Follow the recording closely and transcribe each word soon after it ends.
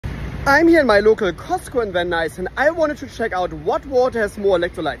I'm here in my local Costco in Van Nuys and I wanted to check out what water has more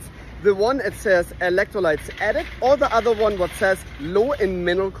electrolytes. The one that says electrolytes added or the other one what says low in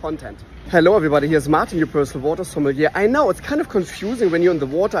mineral content. Hello everybody, here's Martin, your personal water sommelier. I know it's kind of confusing when you're in the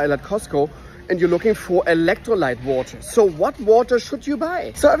water aisle at Costco and you're looking for electrolyte water. So what water should you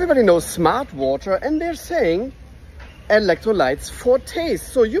buy? So everybody knows smart water and they're saying electrolytes for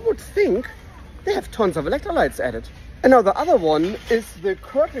taste. So you would think they have tons of electrolytes added. And now the other one is the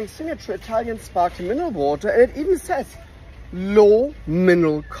Kirkland Signature Italian Sparkling Mineral Water, and it even says low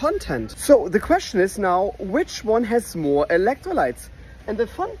mineral content. So the question is now, which one has more electrolytes? And the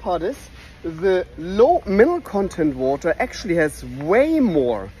fun part is the low mineral content water actually has way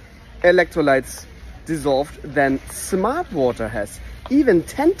more electrolytes dissolved than smart water has, even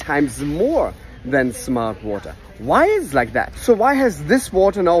 10 times more than smart water. Why is it like that? So why has this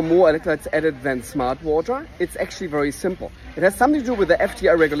water now more electrolytes added than smart water? It's actually very simple. It has something to do with the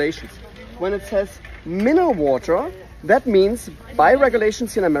FDA regulations. When it says mineral water, that means by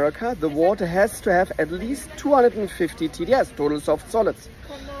regulations in America, the water has to have at least 250 TDS, total soft solids.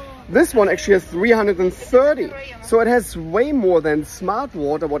 This one actually has 330. So it has way more than smart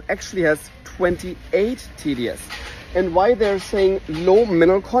water, what actually has 28 TDS. And why they're saying low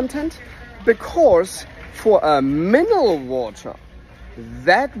mineral content? Because for a mineral water,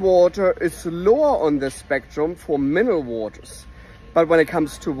 that water is lower on the spectrum for mineral waters. But when it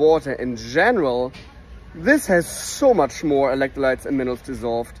comes to water in general, this has so much more electrolytes and minerals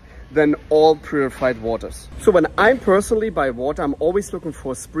dissolved than all purified waters. So when I personally buy water, I'm always looking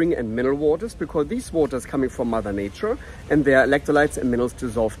for spring and mineral waters because these waters coming from Mother Nature and they are electrolytes and minerals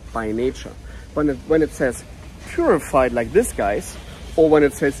dissolved by nature. When it says purified like this, guys, or when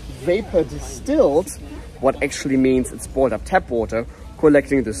it says vapor distilled, what actually means it's boiled up tap water,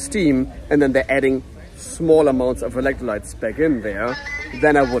 collecting the steam, and then they're adding small amounts of electrolytes back in there,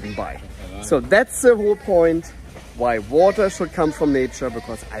 then I wouldn't buy. So that's the whole point why water should come from nature,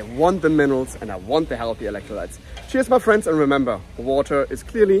 because I want the minerals and I want the healthy electrolytes. Cheers, my friends, and remember, water is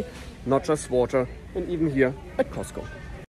clearly not just water, and even here at Costco.